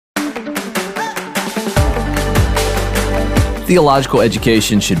Theological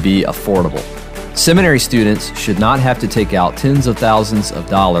education should be affordable. Seminary students should not have to take out tens of thousands of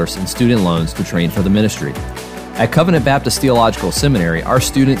dollars in student loans to train for the ministry. At Covenant Baptist Theological Seminary, our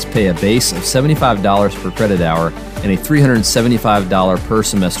students pay a base of $75 per credit hour and a $375 per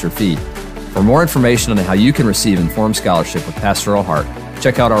semester fee. For more information on how you can receive informed scholarship with pastoral heart,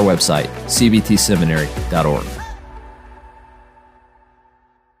 check out our website, cbtseminary.org.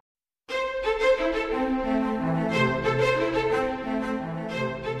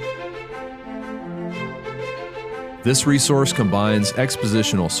 This resource combines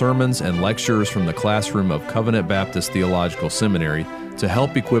expositional sermons and lectures from the classroom of Covenant Baptist Theological Seminary to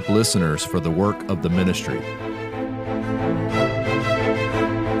help equip listeners for the work of the ministry.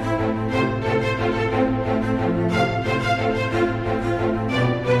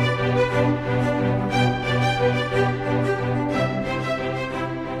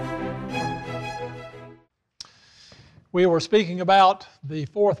 We were speaking about the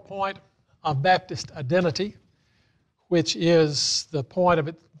fourth point of Baptist identity, which is the point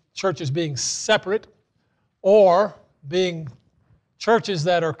of churches being separate or being churches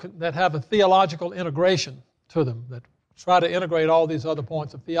that have a theological integration to them, that try to integrate all these other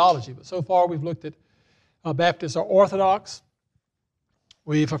points of theology. But so far we've looked at Baptists are orthodox.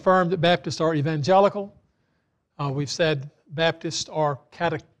 We've affirmed that Baptists are evangelical. We've said Baptists are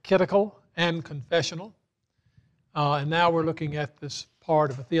catechetical and confessional. And now we're looking at this part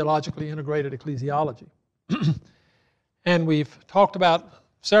of a theologically integrated ecclesiology. And we've talked about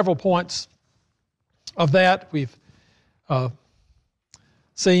several points of that. We've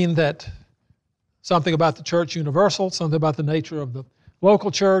seen that something about the church universal, something about the nature of the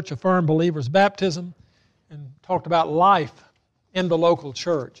local church, affirmed believers' baptism, and talked about life in the local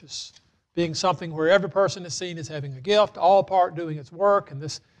church as being something where every person is seen as having a gift, all part doing its work, and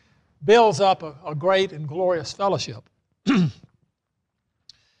this builds up a great and glorious fellowship.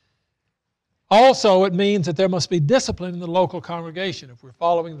 Also, it means that there must be discipline in the local congregation if we're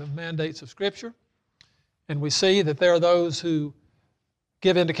following the mandates of Scripture. And we see that there are those who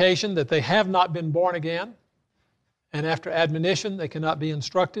give indication that they have not been born again, and after admonition they cannot be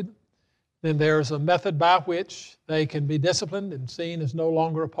instructed. Then there's a method by which they can be disciplined and seen as no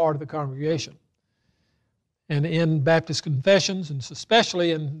longer a part of the congregation. And in Baptist confessions, and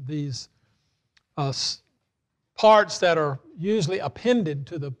especially in these parts that are usually appended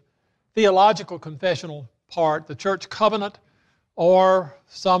to the theological confessional part, the church covenant, or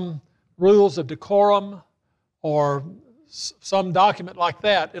some rules of decorum, or some document like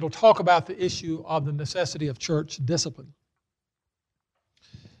that, it'll talk about the issue of the necessity of church discipline.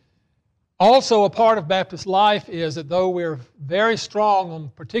 Also, a part of Baptist life is that though we're very strong on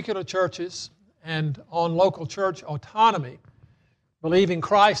particular churches and on local church autonomy, believing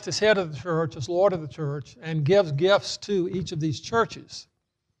Christ is head of the church, is Lord of the church, and gives gifts to each of these churches,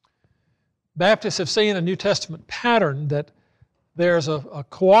 Baptists have seen a New Testament pattern that there's a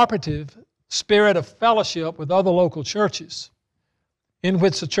cooperative spirit of fellowship with other local churches in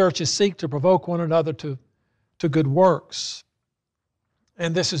which the churches seek to provoke one another to good works.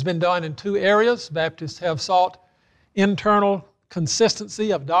 And this has been done in two areas. Baptists have sought internal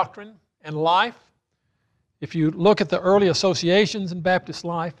consistency of doctrine and life. If you look at the early associations in Baptist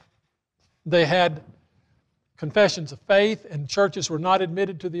life, they had confessions of faith, and churches were not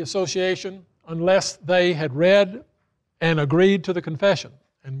admitted to the association unless they had read and agreed to the confession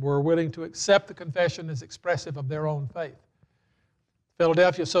and were willing to accept the confession as expressive of their own faith. The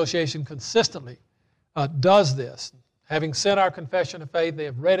Philadelphia Association consistently does this. Having sent our confession of faith, they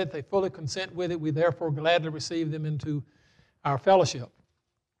have read it, they fully consent with it, we therefore gladly receive them into our fellowship.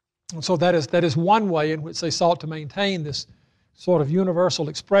 And so that is one way in which they sought to maintain this sort of universal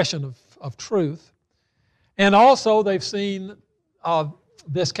expression of truth. And also they've seen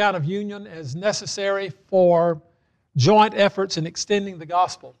this kind of union as necessary for joint efforts in extending the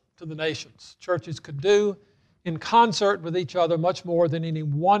gospel to the nations. Churches could do in concert with each other much more than any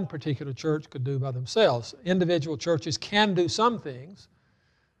one particular church could do by themselves. Individual churches can do some things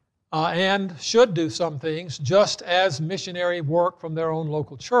and should do some things just as missionary work from their own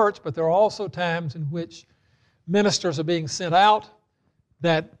local church, but there are also times in which ministers are being sent out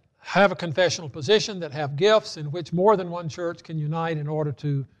that have a confessional position, that have gifts, in which more than one church can unite in order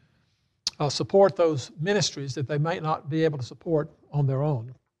to support those ministries that they might not be able to support on their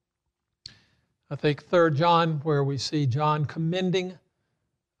own. I think 3 John, where we see John commending,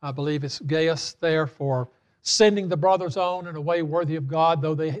 I believe it's Gaius there, for sending the brothers on in a way worthy of God,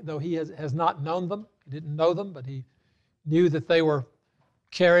 though he has not known them. He didn't know them, but he knew that they were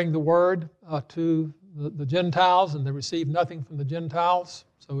carrying the word to the Gentiles, and they received nothing from the Gentiles.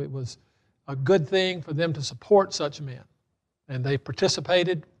 So it was a good thing for them to support such men. And they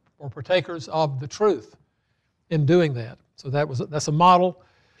participated or partakers of the truth in doing that. So that's a model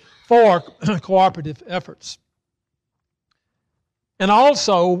for cooperative efforts. And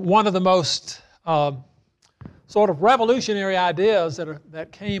also, one of the most sort of revolutionary ideas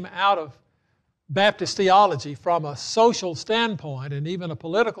that came out of Baptist theology from a social standpoint and even a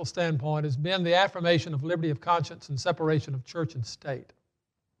political standpoint has been the affirmation of liberty of conscience and separation of church and state.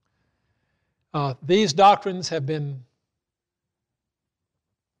 These doctrines have been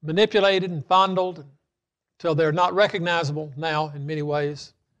manipulated and fondled until they're not recognizable now in many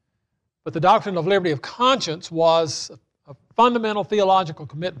ways. But the doctrine of liberty of conscience was a fundamental theological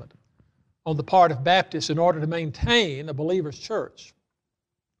commitment on the part of Baptists in order to maintain a believer's church.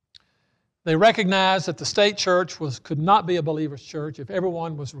 They recognized that the state church could not be a believer's church if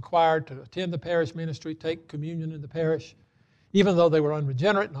everyone was required to attend the parish ministry, take communion in the parish, even though they were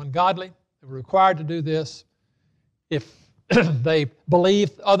unregenerate and ungodly. They were required to do this. If they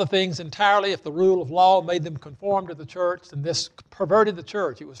believed other things entirely, if the rule of law made them conform to the church, then this perverted the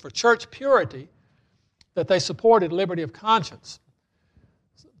church. It was for church purity that they supported liberty of conscience.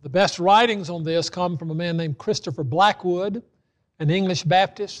 The best writings on this come from a man named Christopher Blackwood, an English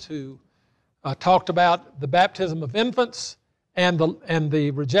Baptist who talked about the baptism of infants and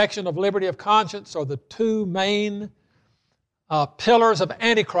the rejection of liberty of conscience are the two main pillars of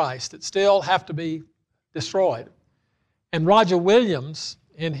Antichrist that still have to be destroyed. And Roger Williams,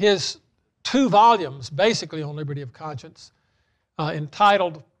 in his 2 volumes basically on liberty of conscience,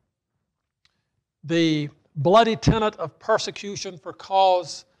 entitled The Bloody Tenet of Persecution for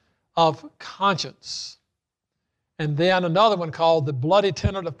Cause of Conscience, and then another one called The Bloody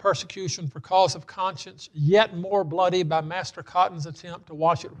Tenet of Persecution for Cause of Conscience, Yet More Bloody by Master Cotton's Attempt to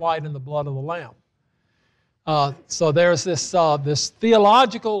Wash It White in the Blood of the Lamb. So there's this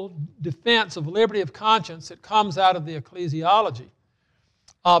theological defense of liberty of conscience that comes out of the ecclesiology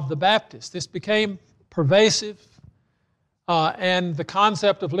of the Baptists. This became pervasive, and the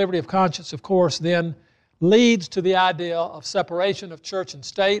concept of liberty of conscience, of course, then leads to the idea of separation of church and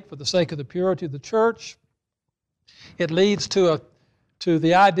state for the sake of the purity of the church. It leads to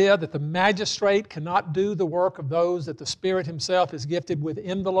the idea that the magistrate cannot do the work of those that the Spirit Himself is gifted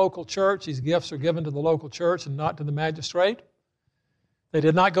within the local church. These gifts are given to the local church and not to the magistrate. They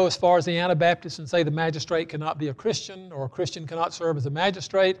did not go as far as the Anabaptists and say the magistrate cannot be a Christian or a Christian cannot serve as a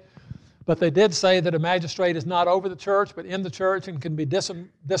magistrate. But they did say that a magistrate is not over the church but in the church and can be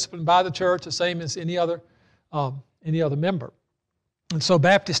disciplined by the church the same as any other member. And so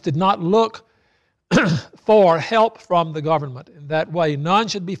Baptists did not look for help from the government in that way. None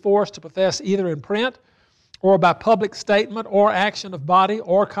should be forced to profess either in print or by public statement or action of body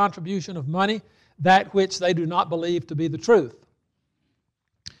or contribution of money that which they do not believe to be the truth.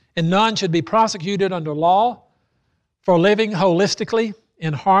 And none should be prosecuted under law for living holistically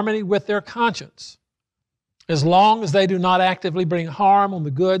in harmony with their conscience, as long as they do not actively bring harm on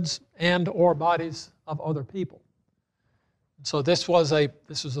the goods and or bodies of other people. So this was a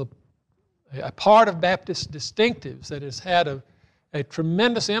part of Baptist distinctives that has had a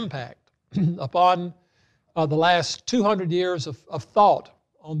tremendous impact upon the last 200 years of thought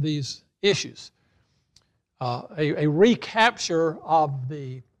on these issues. A recapture of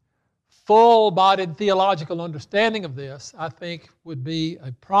the full-bodied theological understanding of this, I think, would be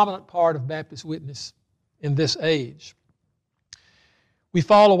a prominent part of Baptist witness in this age. We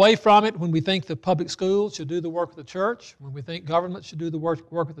fall away from it when we think the public schools should do the work of the church, when we think government should do the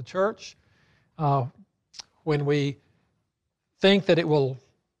work of the church, when we think that it will,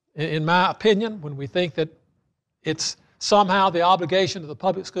 in my opinion, when we think that it's somehow the obligation of the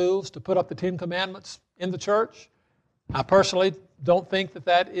public schools to put up the 10 Commandments in the church. I personally don't think that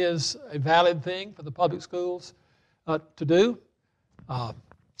that is a valid thing for the public schools to do.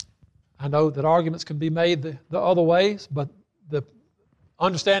 I know that arguments can be made the other ways, but the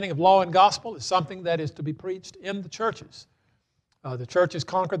understanding of law and gospel is something that is to be preached in the churches. The churches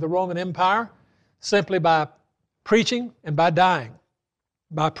conquered the Roman Empire simply by preaching and by dying,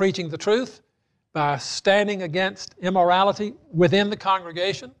 by preaching the truth, by standing against immorality within the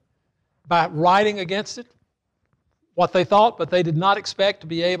congregation, by writing against it, what they thought, but they did not expect to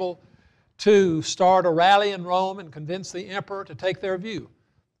be able to start a rally in Rome and convince the emperor to take their view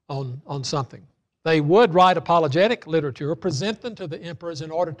on something. They would write apologetic literature, present them to the emperors in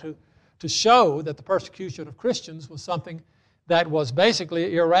order to show that the persecution of Christians was something that was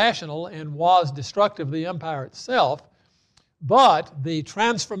basically irrational and was destructive of the empire itself. But the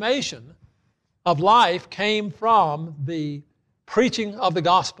transformation of life came from the preaching of the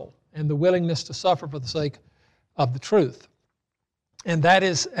gospel and the willingness to suffer for the sake of the truth. And that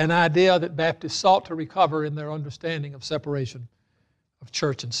is an idea that Baptists sought to recover in their understanding of separation of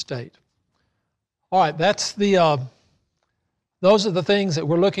church and state. All right, those are the things that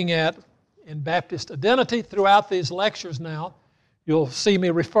we're looking at in Baptist identity throughout these lectures now. You'll see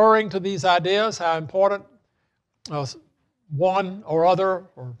me referring to these ideas, how important one or other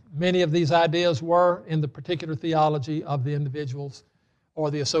or many of these ideas were in the particular theology of the individuals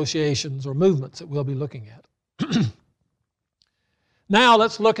or the associations or movements that we'll be looking at. Now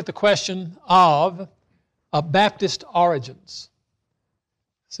let's look at the question of Baptist origins.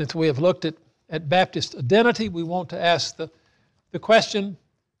 Since we have looked at Baptist identity, we want to ask the question,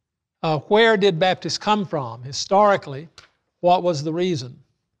 where did Baptists come from? Historically, what was the reason?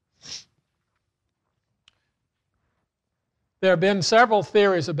 There have been several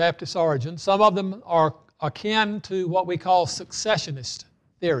theories of Baptist origin. Some of them are akin to what we call successionist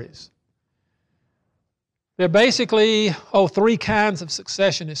theories. There are basically three kinds of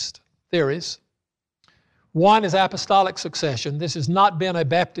successionist theories. One is apostolic succession. This has not been a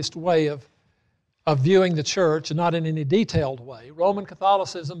Baptist way of viewing the church, and not in any detailed way. Roman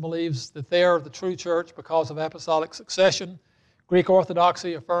Catholicism believes that they are the true church because of apostolic succession. Greek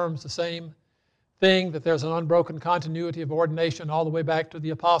Orthodoxy affirms the same thing, that there's an unbroken continuity of ordination all the way back to the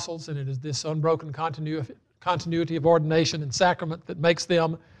apostles, and it is this unbroken continuity of ordination and sacrament that makes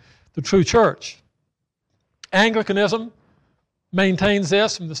them the true church. Anglicanism maintains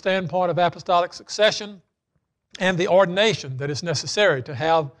this from the standpoint of apostolic succession and the ordination that is necessary to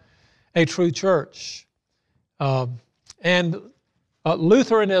have a true church.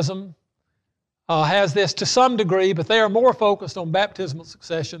 Lutheranism has this to some degree, but they are more focused on baptismal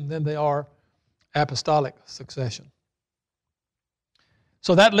succession than they are apostolic succession.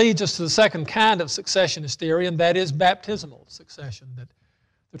 So that leads us to the second kind of successionist theory, and that is baptismal succession. That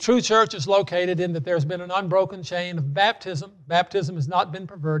the true church is located in that there's been an unbroken chain of baptism. Baptism has not been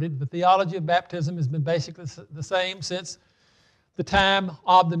perverted. The theology of baptism has been basically the same since the time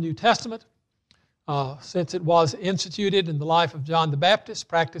of the New Testament, since it was instituted in the life of John the Baptist,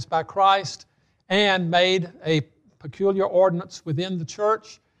 practiced by Christ, and made a peculiar ordinance within the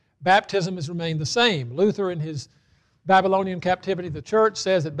church. Baptism has remained the same. Luther, in his Babylonian Captivity of the Church,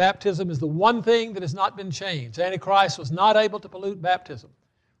 says that baptism is the one thing that has not been changed. Antichrist was not able to pollute baptism.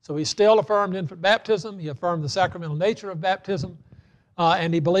 So he still affirmed infant baptism. He affirmed the sacramental nature of baptism.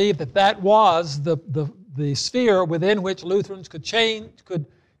 And he believed that that was the sphere within which Lutherans could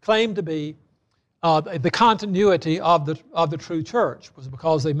claim to be the continuity of the true church, was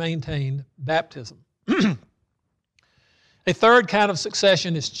because they maintained baptism. A third kind of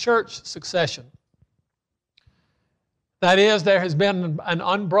succession is church succession. That is, there has been an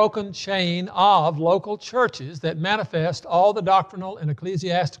unbroken chain of local churches that manifest all the doctrinal and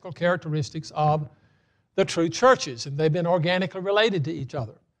ecclesiastical characteristics of the true churches, and they've been organically related to each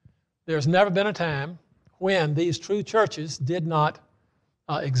other. There's never been a time when these true churches did not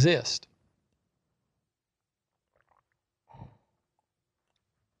exist.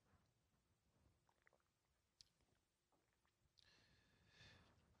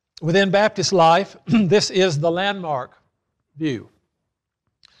 Within Baptist life, this is the landmark view.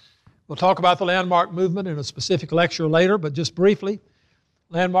 We'll talk about the landmark movement in a specific lecture later, but just briefly,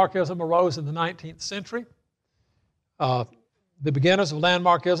 landmarkism arose in the 19th century. The beginners of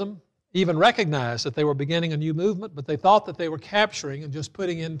landmarkism even recognized that they were beginning a new movement, but they thought that they were capturing and just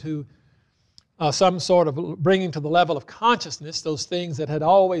putting into some sort of bringing to the level of consciousness those things that had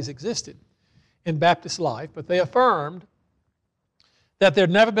always existed in Baptist life. But they affirmed that there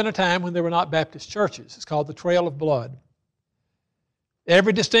had never been a time when there were not Baptist churches. It's called the Trail of Blood.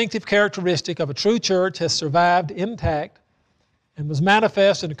 Every distinctive characteristic of a true church has survived intact and was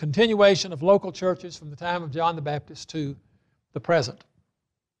manifest in a continuation of local churches from the time of John the Baptist to the present.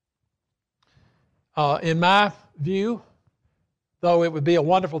 In my view, though it would be a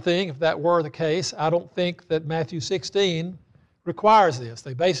wonderful thing if that were the case, I don't think that Matthew 16 requires this.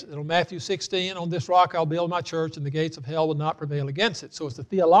 They base it on Matthew 16, on this rock I'll build my church and the gates of hell will not prevail against it. So it's a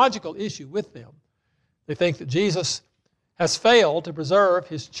theological issue with them. They think that Jesus has failed to preserve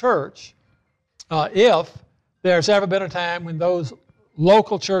his church if there's ever been a time when those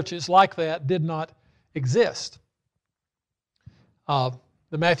local churches like that did not exist.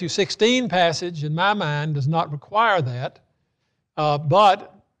 The Matthew 16 passage, in my mind, does not require that.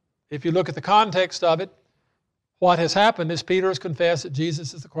 But if you look at the context of it, what has happened is Peter has confessed that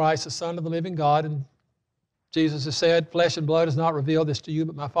Jesus is the Christ, the Son of the living God, and Jesus has said, flesh and blood has not revealed this to you,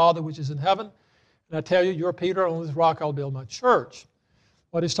 but my Father which is in heaven. And I tell you, you're Peter, on this rock I'll build my church.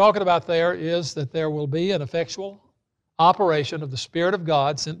 What he's talking about there is that there will be an effectual, operation of the Spirit of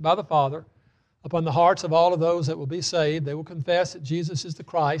God sent by the Father upon the hearts of all of those that will be saved. They will confess that Jesus is the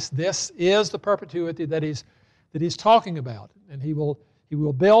Christ. This is the perpetuity that he's talking about. And he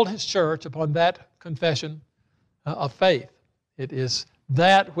will build his church upon that confession of faith. It is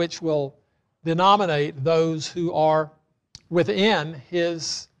that which will denominate those who are within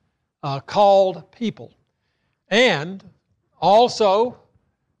his called people. And also,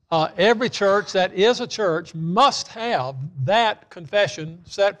 every church that is a church must have that confession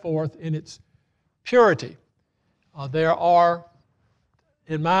set forth in its purity. There are,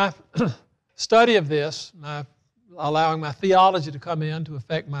 in my study of this, allowing my theology to come in to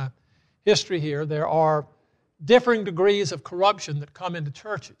affect my history here, there are differing degrees of corruption that come into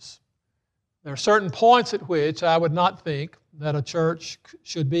churches. There are certain points at which I would not think that a church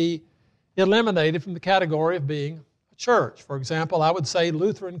should be eliminated from the category of being a church. For example, I would say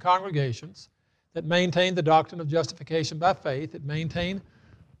Lutheran congregations that maintain the doctrine of justification by faith, that maintain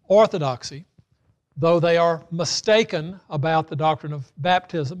orthodoxy, though they are mistaken about the doctrine of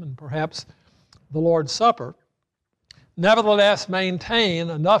baptism and perhaps the Lord's Supper, nevertheless maintain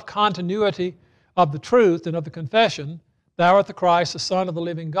enough continuity of the truth and of the confession, Thou art the Christ, the Son of the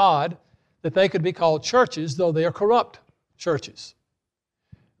living God, that they could be called churches, though they are corrupt churches.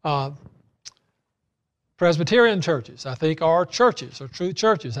 Presbyterian churches, I think, are churches, are true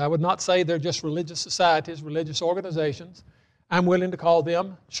churches. I would not say they're just religious societies, religious organizations. I'm willing to call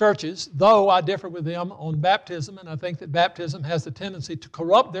them churches, though I differ with them on baptism, and I think that baptism has the tendency to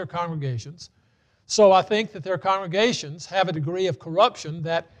corrupt their congregations. So I think that their congregations have a degree of corruption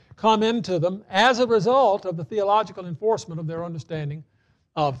that come into them as a result of the theological enforcement of their understanding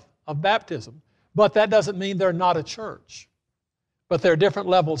of baptism. But that doesn't mean they're not a church. But there are different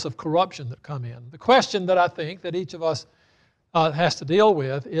levels of corruption that come in. The question that I think that each of us has to deal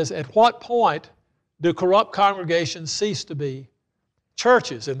with is, at what point do corrupt congregations cease to be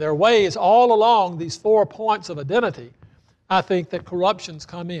churches? And there are ways all along these 4 points of identity, I think, that corruptions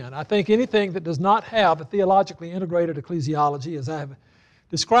come in. I think anything that does not have a theologically integrated ecclesiology, as I have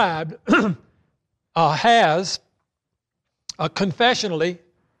described, has confessionally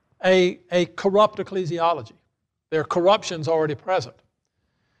a corrupt ecclesiology. There are corruptions already present.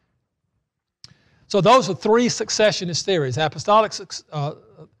 So those are 3 successionist theories: apostolic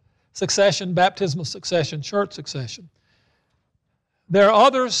succession, baptismal succession, church succession. There are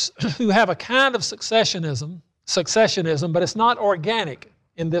others who have a kind of successionism, but it's not organic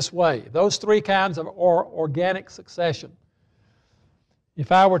in this way. Those 3 kinds are organic succession.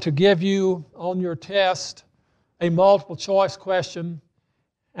 If I were to give you on your test a multiple choice question,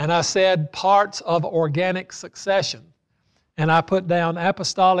 and I said parts of organic succession, and I put down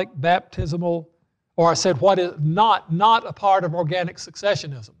apostolic, baptismal, or I said what is not a part of organic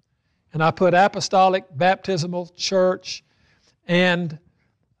successionism, and I put apostolic, baptismal, church, and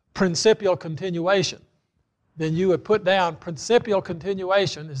principial continuation, then you would put down principial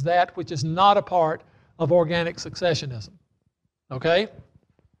continuation as that which is not a part of organic successionism. Okay?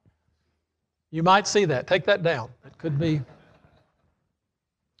 You might see that. Take that down. It could be.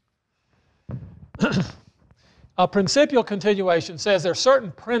 A principial continuation says there are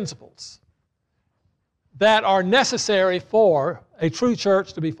certain principles that are necessary for a true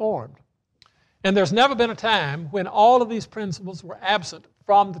church to be formed. And there's never been a time when all of these principles were absent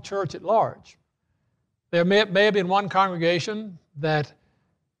from the church at large. There may have been one congregation that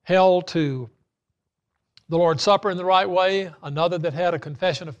held to the Lord's Supper in the right way, another that had a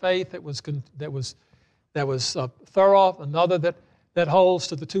confession of faith that was thorough, another that holds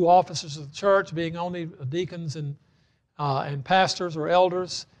to the 2 officers of the church, being only deacons and pastors or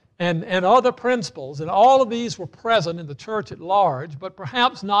elders, and other principles. And all of these were present in the church at large, but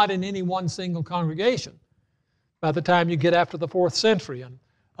perhaps not in any one single congregation. By the time you get after the 4th century and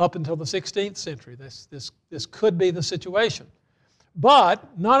up until the 16th century, this could be the situation.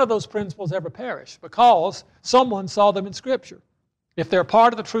 But none of those principles ever perish because someone saw them in Scripture. If they're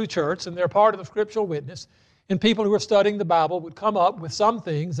part of the true church and they're part of the scriptural witness, and people who are studying the Bible would come up with some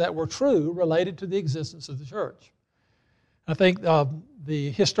things that were true related to the existence of the church. I think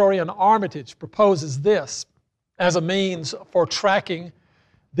the historian Armitage proposes this as a means for tracking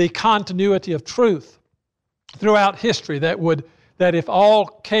the continuity of truth throughout history that if all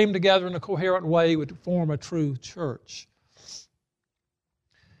came together in a coherent way would form a true church.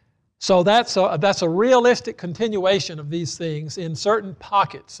 So that's a realistic continuation of these things in certain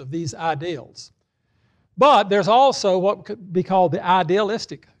pockets of these ideals. But there's also what could be called the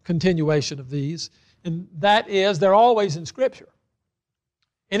idealistic continuation of these, and that is they're always in Scripture.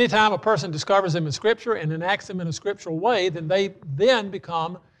 Anytime a person discovers them in Scripture and enacts them in a scriptural way, then they then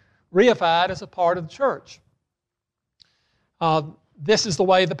become reified as a part of the church. this is the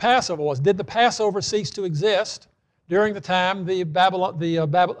way the Passover was. Did the Passover cease to exist during the time of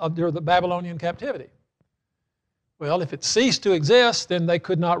the Babylonian captivity? Well, if it ceased to exist, then they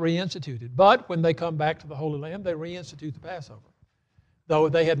could not reinstitute it. But when they come back to the Holy Land, they reinstitute the Passover, though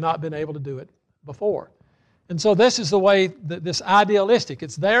they had not been able to do it before. And so this is the way, this idealistic.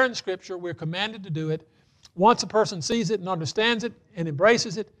 It's there in Scripture. We're commanded to do it. Once a person sees it and understands it and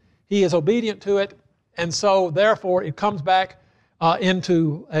embraces it, he is obedient to it. And so, therefore, it comes back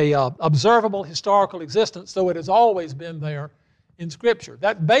into a observable historical existence, though it has always been there in Scripture.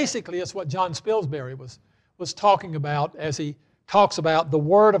 That basically is what John Spilsbury was talking about as he talks about the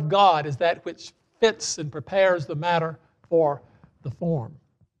Word of God as that which fits and prepares the matter for the form.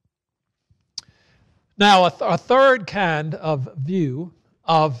 Now, a third kind of view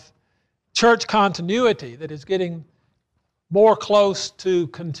of church continuity that is getting more close to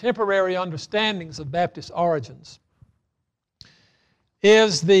contemporary understandings of Baptist origins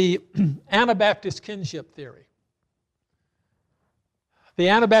is the Anabaptist kinship theory. The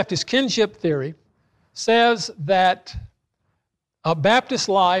Anabaptist kinship theory says that a Baptist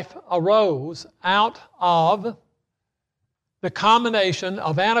life arose out of the combination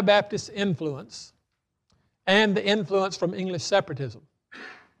of Anabaptist influence and the influence from English separatism.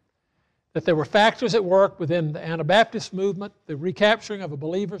 That there were factors at work within the Anabaptist movement, the recapturing of a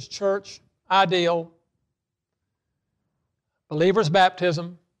believer's church ideal, believer's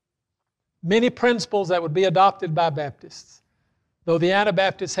baptism, many principles that would be adopted by Baptists, though the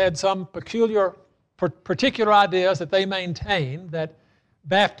Anabaptists had some particular ideas that they maintained that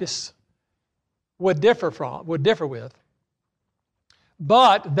Baptists would differ with,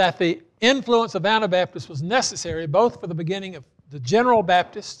 but that the influence of Anabaptists was necessary both for the beginning of the general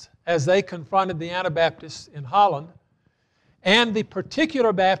Baptists as they confronted the Anabaptists in Holland, and the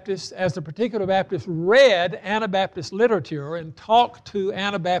particular Baptists as the particular Baptists read Anabaptist literature and talked to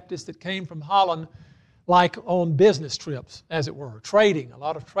Anabaptists that came from Holland like on business trips, as it were, trading, a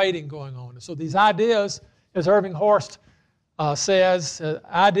lot of trading going on. And so these ideas, as Irving Horst says,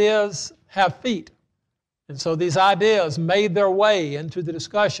 ideas have feet. And so these ideas made their way into the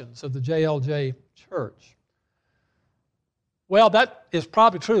discussions of the JLJ church. Well, that is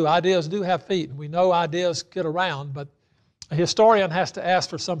probably true. Ideas do have feet, and we know ideas get around, but a historian has to ask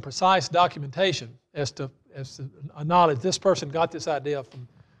for some precise documentation as to a knowledge. This person got this idea from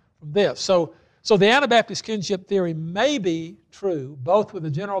this. So the Anabaptist kinship theory may be true both with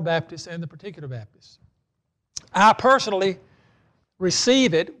the general Baptists and the particular Baptists. I personally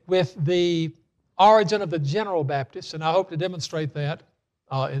receive it with the origin of the general Baptists, and I hope to demonstrate that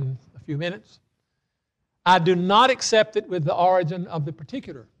in a few minutes. I do not accept it with the origin of the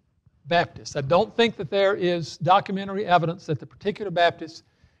particular Baptists. I don't think that there is documentary evidence that the particular Baptists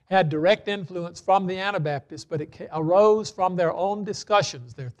had direct influence from the Anabaptists, but it arose from their own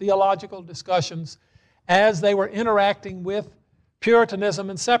discussions, their theological discussions, as they were interacting with Puritanism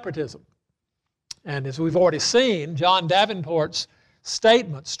and separatism. And as we've already seen, John Davenport's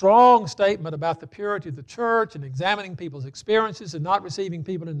strong statement about the purity of the church and examining people's experiences and not receiving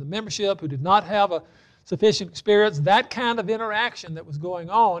people into membership who did not have a sufficient experience, that kind of interaction that was going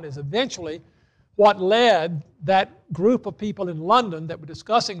on is eventually what led that group of people in London that were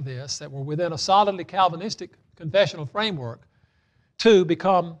discussing this, that were within a solidly Calvinistic confessional framework, to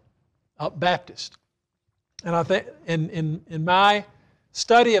become Baptist. And I think in my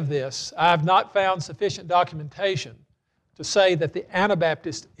study of this, I have not found sufficient documentation to say that the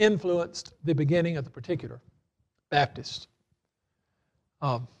Anabaptists influenced the beginning of the particular Baptist.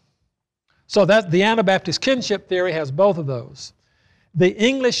 So that the Anabaptist kinship theory has both of those. The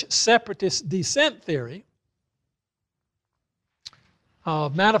English separatist descent theory,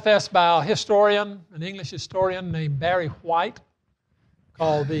 manifest by a historian, an English historian named Barry White,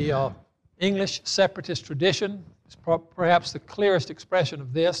 called the English separatist tradition. It's perhaps the clearest expression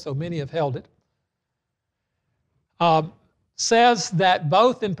of this, though many have held it. Says that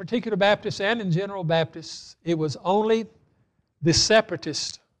both in particular Baptists and in general Baptists, it was only the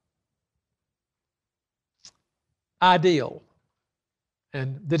separatist ideal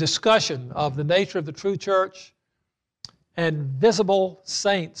and the discussion of the nature of the true church and visible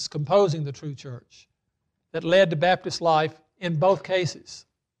saints composing the true church that led to Baptist life in both cases.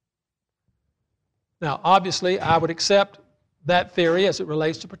 Now, obviously, I would accept that theory as it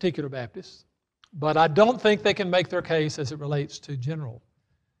relates to particular Baptists, but I don't think they can make their case as it relates to general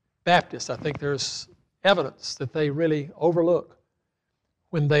Baptists. I think there's evidence that they really overlook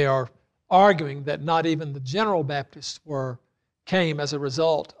when they are arguing that not even the general Baptists came as a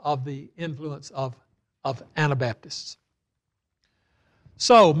result of the influence of Anabaptists.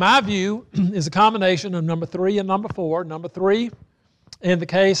 So my view is a combination of number 3 and number 4. Number 3 in the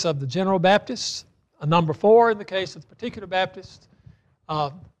case of the General Baptists, number 4 in the case of the Particular Baptists.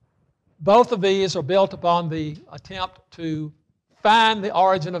 Both of these are built upon the attempt to find the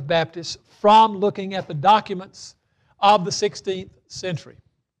origin of Baptists from looking at the documents of the 16th century.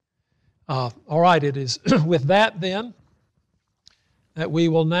 All right, it is with that then that we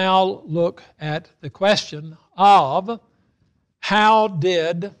will now look at the question of how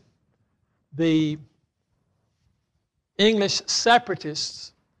did the English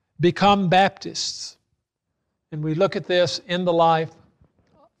separatists become Baptists? And we look at this in the life,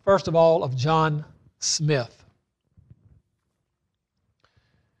 first of all, of John Smith.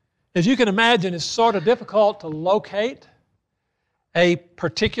 As you can imagine, it's sort of difficult to locate a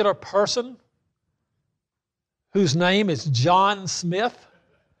particular person whose name is John Smith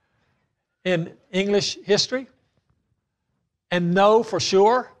in English history and know for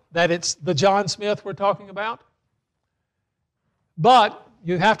sure that it's the John Smith we're talking about. But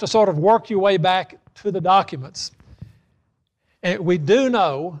you have to sort of work your way back to the documents. And we do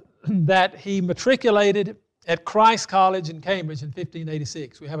know that he matriculated at Christ College in Cambridge in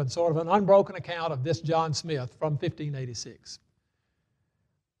 1586. We have a sort of an unbroken account of this John Smith from 1586.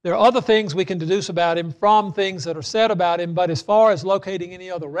 There are other things we can deduce about him from things that are said about him, but as far as locating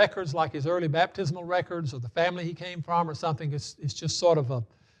any other records, like his early baptismal records or the family he came from or something, it's just sort of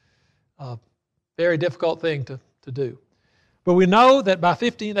a very difficult thing to do. But we know that by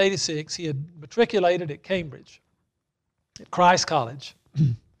 1586 he had matriculated at Cambridge, at Christ College.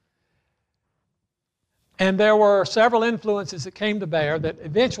 And there were several influences that came to bear that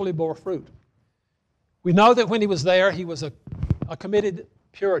eventually bore fruit. We know that when he was there, he was a committed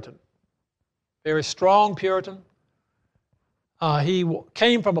Puritan, very strong Puritan. He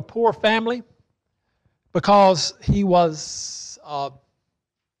came from a poor family because he was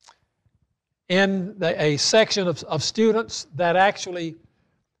in a section of students that actually,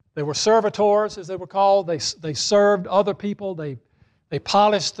 they were servitors, as they were called. They served other people. They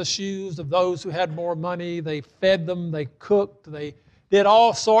polished the shoes of those who had more money. They fed them. They cooked. They did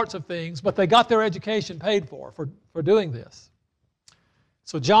all sorts of things, but they got their education paid for doing this.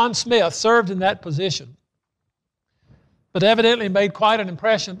 So John Smith served in that position, but evidently made quite an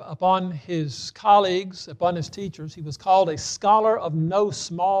impression upon his colleagues, upon his teachers. He was called a scholar of no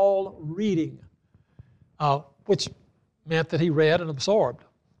small reading, which meant that he read and absorbed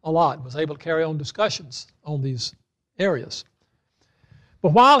a lot and was able to carry on discussions on these areas.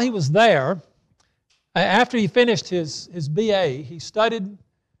 But while he was there, after he finished his BA, he studied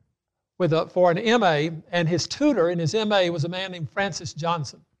for an MA, and his tutor in his MA was a man named Francis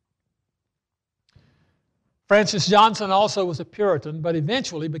Johnson. Francis Johnson also was a Puritan, but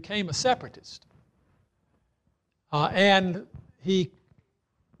eventually became a separatist. And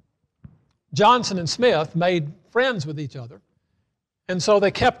Johnson and Smith made friends with each other, and so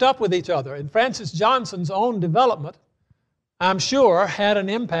they kept up with each other. And Francis Johnson's own development, I'm sure, had an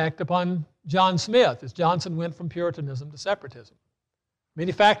impact upon John Smith as Johnson went from Puritanism to separatism.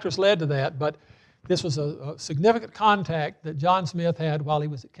 Many factors led to that, but this was a significant contact that John Smith had while he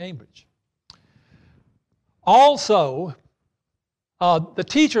was at Cambridge. Also, the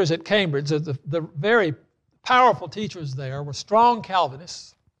teachers at Cambridge, the very powerful teachers there, were strong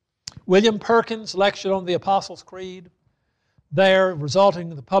Calvinists. William Perkins lectured on the Apostles' Creed there, resulting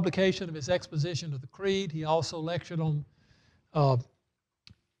in the publication of his exposition of the Creed. He also lectured on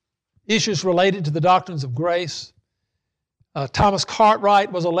issues related to the doctrines of grace. Thomas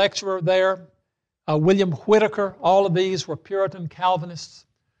Cartwright was a lecturer there. William Whitaker, all of these were Puritan Calvinists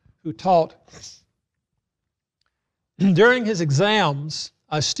who taught. During his exams,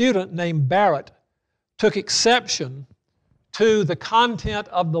 a student named Barrett took exception to the content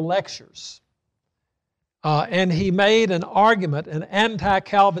of the lectures. And he made an argument, an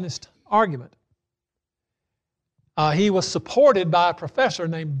anti-Calvinist argument. He was supported by a professor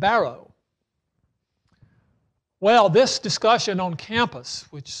named Barrow. Well, this discussion on campus,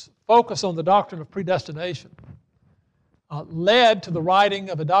 which focused on the doctrine of predestination, led to the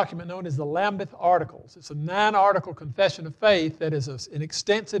writing of a document known as the Lambeth Articles. It's a 9-article confession of faith that is an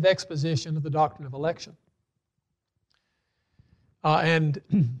extensive exposition of the doctrine of election. And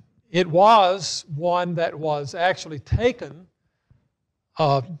it was one that was actually taken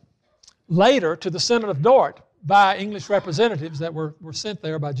later to the Synod of Dort by English representatives that were sent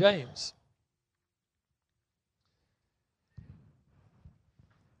there by James.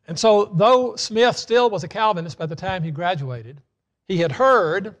 And so, though Smith still was a Calvinist by the time he graduated, he had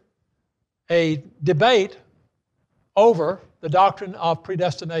heard a debate over the doctrine of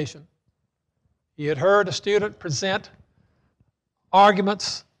predestination. He had heard a student present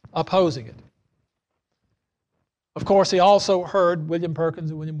arguments opposing it. Of course, he also heard William Perkins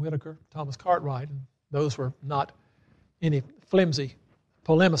and William Whitaker, Thomas Cartwright, and those were not any flimsy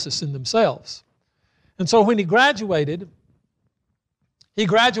polemicists in themselves. And so when he graduated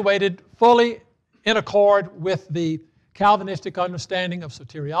fully in accord with the Calvinistic understanding of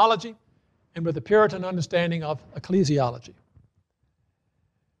soteriology and with the Puritan understanding of ecclesiology.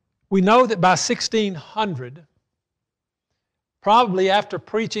 We know that by 1600, probably after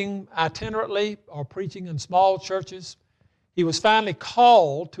preaching itinerantly or preaching in small churches, he was finally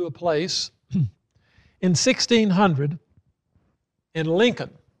called to a place in 1600 in Lincoln.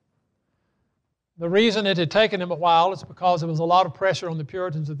 The reason it had taken him a while is because there was a lot of pressure on the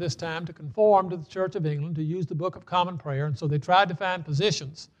Puritans at this time to conform to the Church of England, to use the Book of Common Prayer, and so they tried to find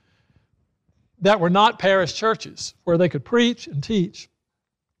positions that were not parish churches where they could preach and teach,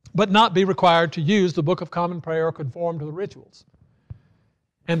 but not be required to use the Book of Common Prayer or conform to the rituals.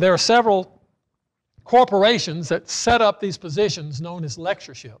 And there are several corporations that set up these positions known as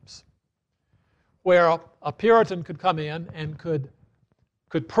lectureships, where a Puritan could come in and could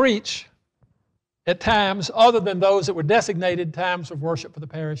preach at times other than those that were designated times of worship for the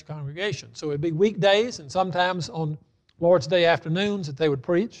parish congregation. So it would be weekdays and sometimes on Lord's Day afternoons that they would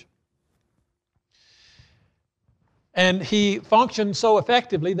preach. And he functioned so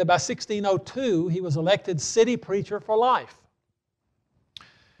effectively that by 1602 he was elected city preacher for life.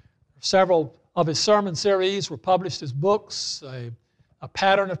 Several of his sermon series were published as books, a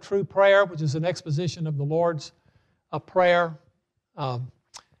Pattern of True Prayer, which is an exposition of the Lord's Prayer.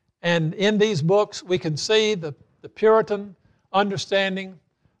 And in these books, we can see the Puritan understanding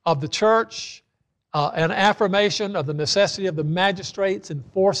of the church, an affirmation of the necessity of the magistrates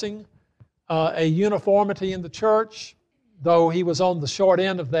enforcing a uniformity in the church, though he was on the short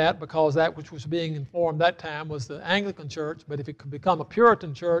end of that because that which was being informed that time was the Anglican church, but if it could become a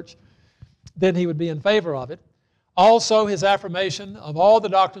Puritan church, then he would be in favor of it. Also, his affirmation of all the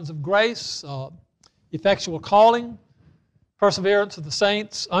doctrines of grace, effectual calling, perseverance of the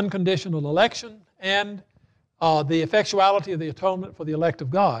saints, unconditional election, and the effectuality of the atonement for the elect of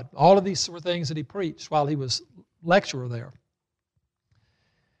God. All of these were things that he preached while he was lecturer there.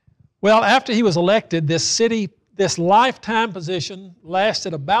 Well, after he was elected, this lifetime position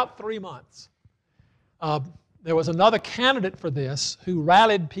lasted about 3 months. There was another candidate for this who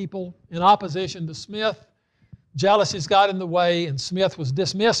rallied people in opposition to Smith. Jealousies got in the way, and Smith was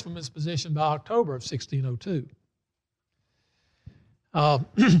dismissed from his position by October of 1602.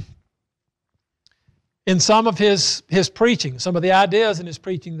 In some of his preaching, some of the ideas in his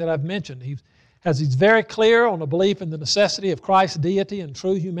preaching that I've mentioned, he's very clear on a belief in the necessity of Christ's deity and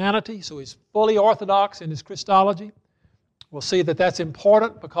true humanity, so he's fully orthodox in his Christology. We'll see that that's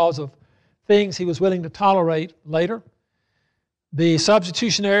important because of things he was willing to tolerate later. The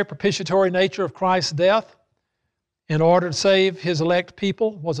substitutionary propitiatory nature of Christ's death in order to save his elect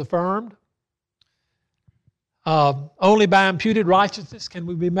people was affirmed. Only by imputed righteousness can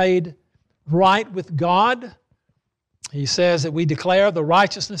we be made right with God. He says that we declare the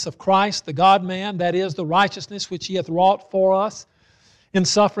righteousness of Christ, the God-man, that is, the righteousness which he hath wrought for us in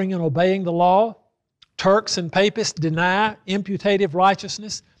suffering and obeying the law. Turks and papists deny imputative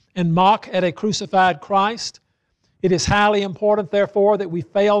righteousness and mock at a crucified Christ. It is highly important, therefore, that we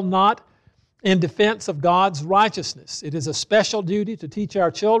fail not in defense of God's righteousness. It is a special duty to teach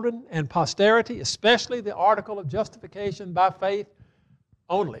our children and posterity, especially the article of justification by faith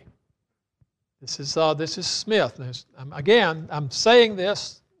only. This is Smith. I'm saying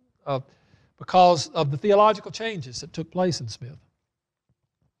this because of the theological changes that took place in Smith.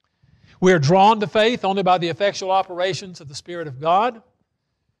 We are drawn to faith only by the effectual operations of the Spirit of God.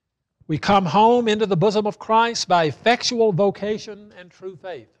 We come home into the bosom of Christ by effectual vocation and true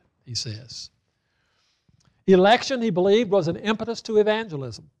faith, he says. Election, he believed, was an impetus to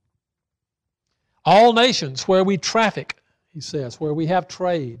evangelism. All nations where we traffic, he says, where we have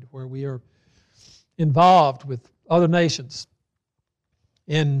trade, where we are involved with other nations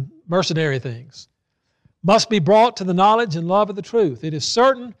in mercenary things, must be brought to the knowledge and love of the truth. It is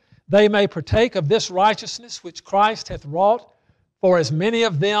certain they may partake of this righteousness which Christ hath wrought for as many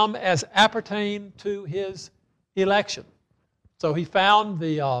of them as appertain to his election. So he found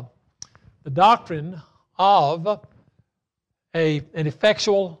the doctrine of an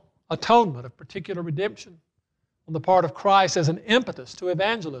effectual atonement, of particular redemption on the part of Christ as an impetus to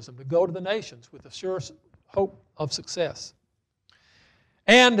evangelism, to go to the nations with a sure hope of success.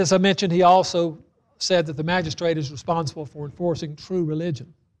 And as I mentioned, he also said that the magistrate is responsible for enforcing true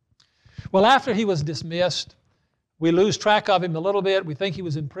religion. Well, after he was dismissed, we lose track of him a little bit. We think he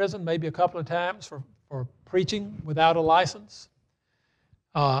was in prison maybe a couple of times for preaching without a license.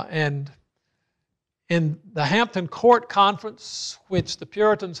 And in the Hampton Court Conference, which the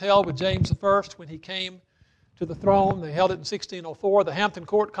Puritans held with James I when he came to the throne, they held it in 1604. The Hampton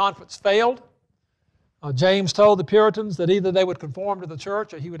Court Conference failed. James told the Puritans that either they would conform to the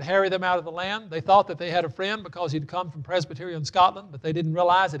church or he would harry them out of the land. They thought that they had a friend because he'd come from Presbyterian Scotland, but they didn't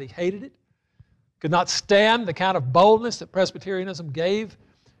realize that he hated it, could not stand the kind of boldness that Presbyterianism gave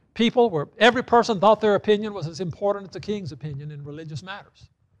people, where every person thought their opinion was as important as the king's opinion in religious matters.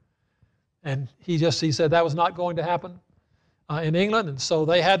 And he said that was not going to happen in England, and so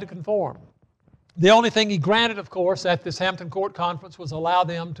they had to conform. The only thing he granted, of course, at this Hampton Court Conference was allow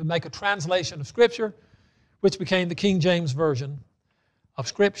them to make a translation of Scripture, which became the King James Version of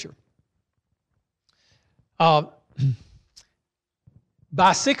Scripture. By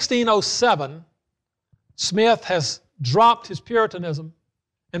 1607, Smith has dropped his Puritanism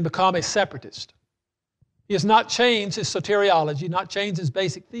and become a separatist. He has not changed his soteriology, not changed his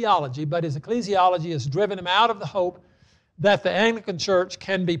basic theology, but his ecclesiology has driven him out of the hope that the Anglican Church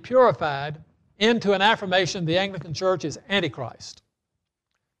can be purified into an affirmation the Anglican Church is Antichrist.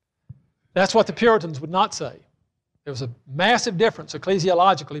 That's what the Puritans would not say. There was a massive difference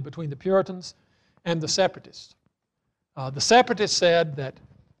ecclesiologically between the Puritans and the Separatists. The Separatists said that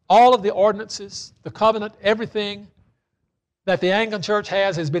all of the ordinances, the covenant, everything that the Anglican Church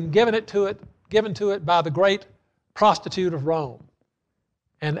has been given to it by the great prostitute of Rome.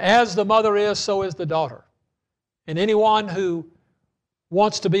 And as the mother is, so is the daughter. And anyone who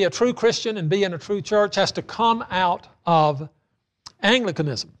wants to be a true Christian and be in a true church has to come out of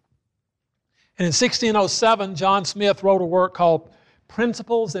Anglicanism. And in 1607, John Smith wrote a work called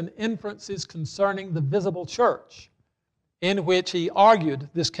Principles and Inferences Concerning the Visible Church, in which he argued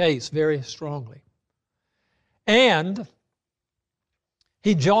this case very strongly. And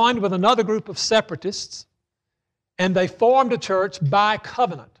he joined with another group of separatists, and they formed a church by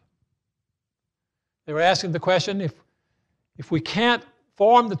covenant. They were asking the question, if we can't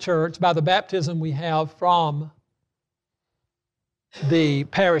form the church by the baptism we have from the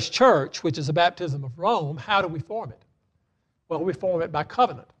parish church, which is the baptism of Rome, how do we form it? Well, we form it by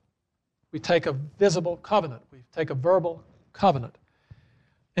covenant. We take a visible covenant. We take a verbal covenant.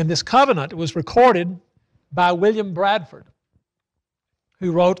 And this covenant was recorded by William Bradford,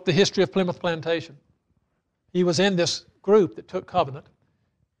 who wrote the history of Plymouth Plantation. He was in this group that took covenant,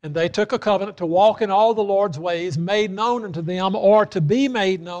 and they took a covenant to walk in all the Lord's ways, made known unto them, or to be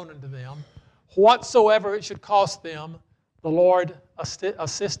made known unto them, whatsoever it should cost them, the Lord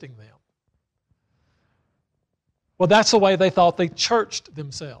assisting them. Well, that's the way they thought they churched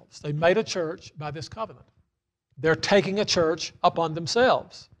themselves. They made a church by this covenant. They're taking a church upon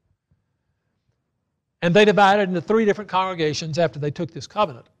themselves. And they divided into 3 different congregations after they took this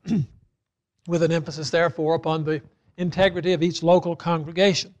covenant, with an emphasis, therefore, upon the integrity of each local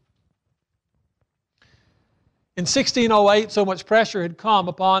congregation. In 1608, so much pressure had come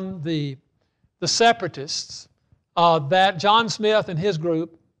upon the separatists that John Smith and his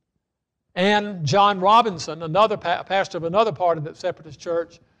group and John Robinson, another pastor of another part of the separatist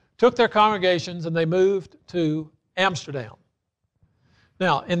church, took their congregations and they moved to Amsterdam.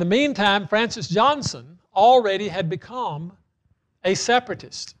 Now, in the meantime, Francis Johnson already had become a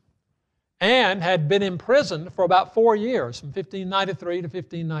separatist and had been imprisoned for about 4 years, from 1593 to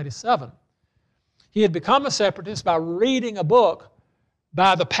 1597. He had become a separatist by reading a book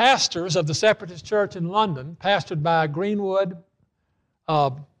by the pastors of the Separatist Church in London, pastored by Greenwood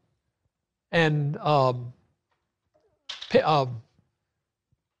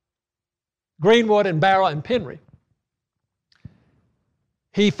Greenwood and Barrow and Penry.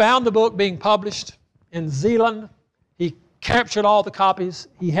 He found the book being published in Zealand. He captured all the copies.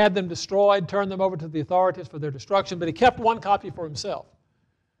 He had them destroyed, turned them over to the authorities for their destruction, but he kept one copy for himself,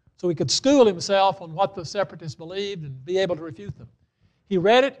 so he could school himself on what the separatists believed and be able to refute them. He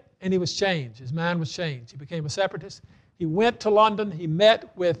read it and he was changed. His mind was changed. He became a separatist. He went to London. He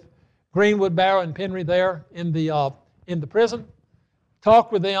met with Greenwood, Barrow, and Penry there in the prison,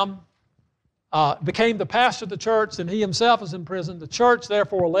 talked with them, became the pastor of the church, and he himself was in prison. The church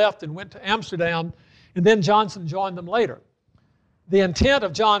therefore left and went to Amsterdam, and then Johnson joined them later. The intent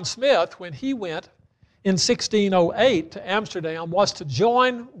of John Smith when he went in 1608 to Amsterdam was to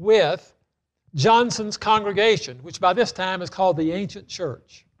join with Johnson's congregation, which by this time is called the Ancient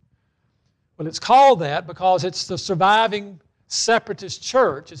Church. Well, it's called that because it's the surviving separatist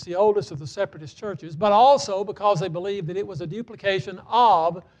church. It's the oldest of the separatist churches, but also because they believed that it was a duplication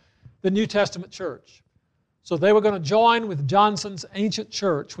of the New Testament church. So they were going to join with Johnson's Ancient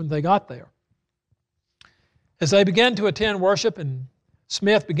Church when they got there. As they began to attend worship and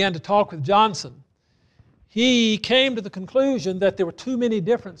Smith began to talk with Johnson, he came to the conclusion that there were too many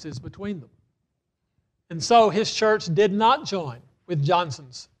differences between them. And so his church did not join with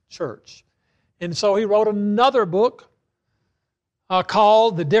Johnson's church. And so he wrote another book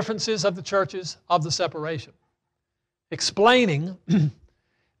called The Differences of the Churches of the Separation, explaining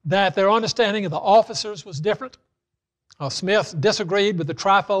that their understanding of the officers was different. Smith disagreed with the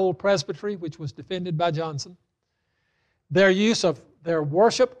trifold presbytery, which was defended by Johnson. Their use of their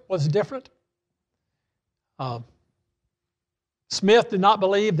worship was different. Smith did not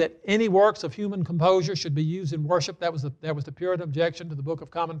believe that any works of human composure should be used in worship. That was the Puritan objection to the Book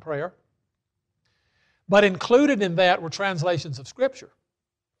of Common Prayer. But included in that were translations of Scripture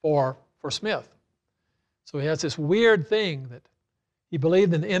for Smith. So he has this weird thing that he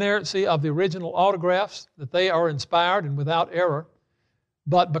believed in the inerrancy of the original autographs, that they are inspired and without error.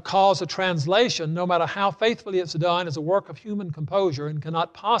 But because a translation, no matter how faithfully it's done, is a work of human composure and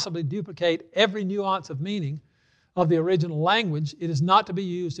cannot possibly duplicate every nuance of meaning of the original language, it is not to be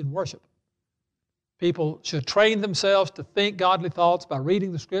used in worship. People should train themselves to think godly thoughts by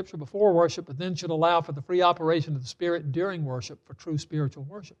reading the Scripture before worship, but then should allow for the free operation of the Spirit during worship for true spiritual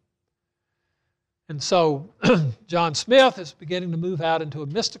worship. And so John Smith is beginning to move out into a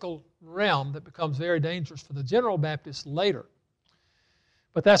mystical realm that becomes very dangerous for the general Baptists later.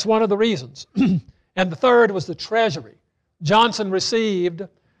 But that's one of the reasons. And the third was the treasury. Johnson received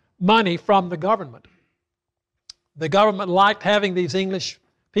money from the government. The government liked having these English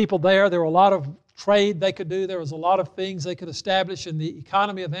people there. There were a lot of trade they could do. There was a lot of things they could establish in the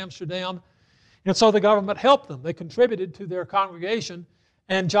economy of Amsterdam. And so the government helped them. They contributed to their congregation.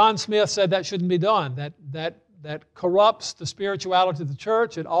 And John Smith said that shouldn't be done. That corrupts the spirituality of the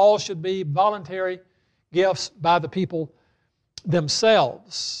church. It all should be voluntary gifts by the people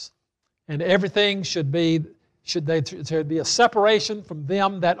themselves. And everything should be a separation from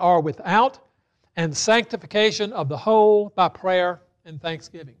them that are without, and sanctification of the whole by prayer and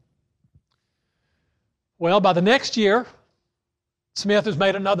thanksgiving. Well, by the next year, Smith has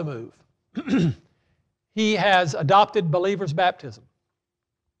made another move. He has adopted believer's baptism.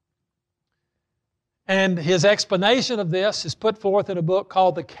 And his explanation of this is put forth in a book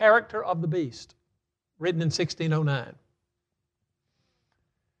called The Character of the Beast, written in 1609.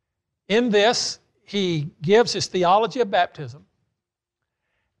 In this, he gives his theology of baptism,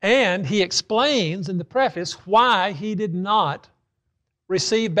 and he explains in the preface why he did not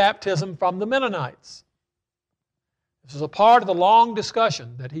receive baptism from the Mennonites. This is a part of the long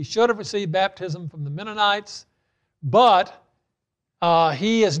discussion that he should have received baptism from the Mennonites, but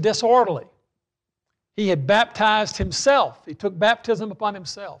he is disorderly. He had baptized himself. He took baptism upon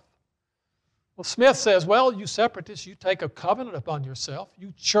himself. Well, Smith says, well, you separatists, you take a covenant upon yourself.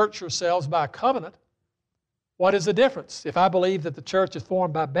 You church yourselves by a covenant. What is the difference? If I believe that the church is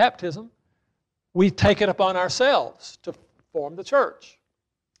formed by baptism, we take it upon ourselves to form the church.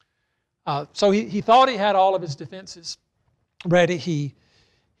 So he thought he had all of his defenses ready.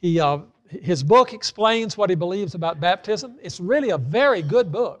 His book explains what he believes about baptism. It's really a very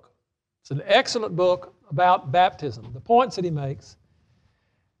good book. It's an excellent book about baptism. The points that he makes: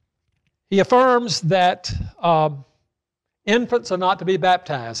 he affirms that infants are not to be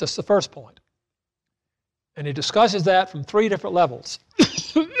baptized. That's the first point. And he discusses that from three different levels.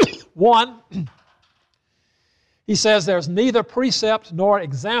 One, he says there's neither precept nor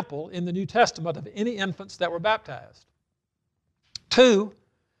example in the New Testament of any infants that were baptized. Two,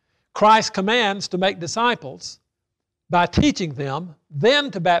 Christ commands to make disciples by teaching them,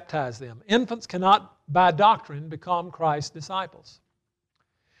 then to baptize them. Infants cannot, by doctrine, become Christ's disciples.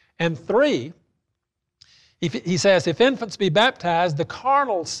 And three, he says, if infants be baptized, the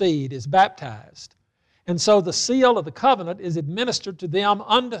carnal seed is baptized. And so the seal of the covenant is administered to them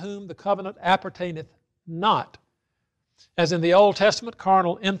unto whom the covenant appertaineth not. As in the Old Testament,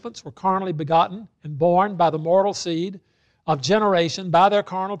 carnal infants were carnally begotten and born by the mortal seed of generation by their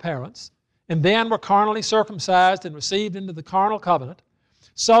carnal parents, and then were carnally circumcised and received into the carnal covenant.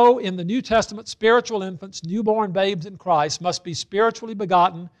 So in the New Testament, spiritual infants, newborn babes in Christ, must be spiritually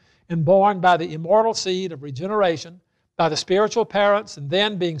begotten and born by the immortal seed of regeneration, by the spiritual parents, and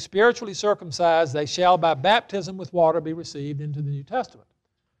then being spiritually circumcised, they shall by baptism with water be received into the New Testament.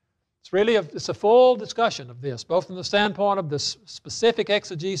 It's really it's a full discussion of this, both from the standpoint of the specific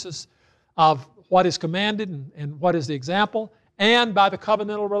exegesis of what is commanded and what is the example, and by the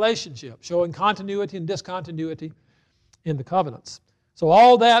covenantal relationship, showing continuity and discontinuity in the covenants. So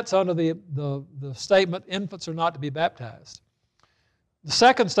all that's under the statement, infants are not to be baptized. The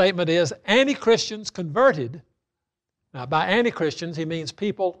second statement is anti-Christians converted. Now, by anti-Christians, he means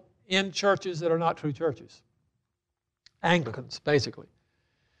people in churches that are not true churches. Anglicans, basically.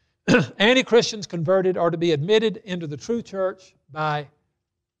 Anti-Christians converted are to be admitted into the true church by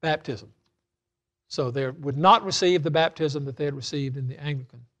baptism. So they would not receive the baptism that they had received in the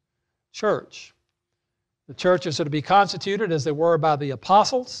Anglican church. The churches are to be constituted as they were by the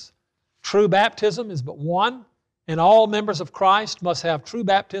apostles. True baptism is but one, and all members of Christ must have true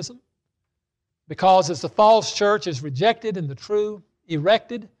baptism, because as the false church is rejected and the true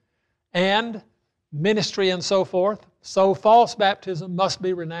erected, and ministry and so forth, so false baptism must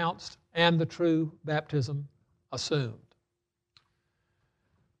be renounced and the true baptism assumed.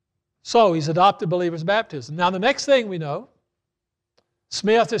 So he's adopted believers' baptism. Now the next thing we know,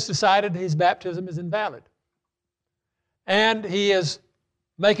 Smith has decided his baptism is invalid. And he is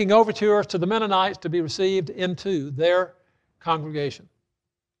making overtures to the Mennonites to be received into their congregation.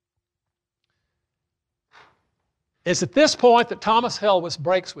 It's at this point that Thomas Helwys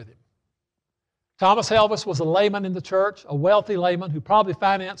breaks with him. Thomas Helwys was a layman in the church, a wealthy layman who probably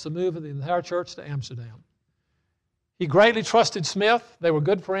financed the move of the entire church to Amsterdam. He greatly trusted Smith. They were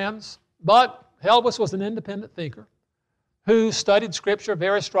good friends. But Helwys was an independent thinker who studied Scripture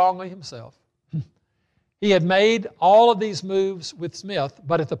very strongly himself. He had made all of these moves with Smith,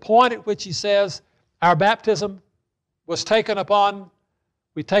 but at the point at which he says, our baptism was taken upon,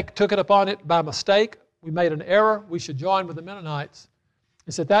 took it upon it by mistake, we made an error, we should join with the Mennonites.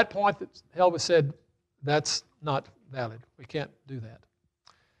 It's at that point that Helwys said, that's not valid. We can't do that.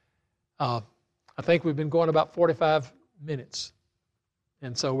 I think we've been going about 45 minutes.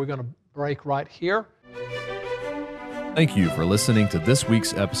 And so we're going to break right here. Thank you for listening to this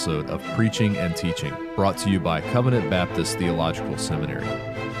week's episode of Preaching and Teaching, brought to you by Covenant Baptist Theological Seminary.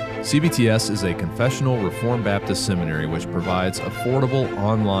 CBTS is a confessional Reformed Baptist seminary which provides affordable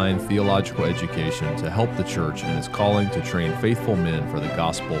online theological education to help the church in its calling to train faithful men for the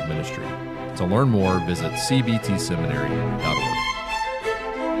gospel ministry. To learn more, visit cbtseminary.org.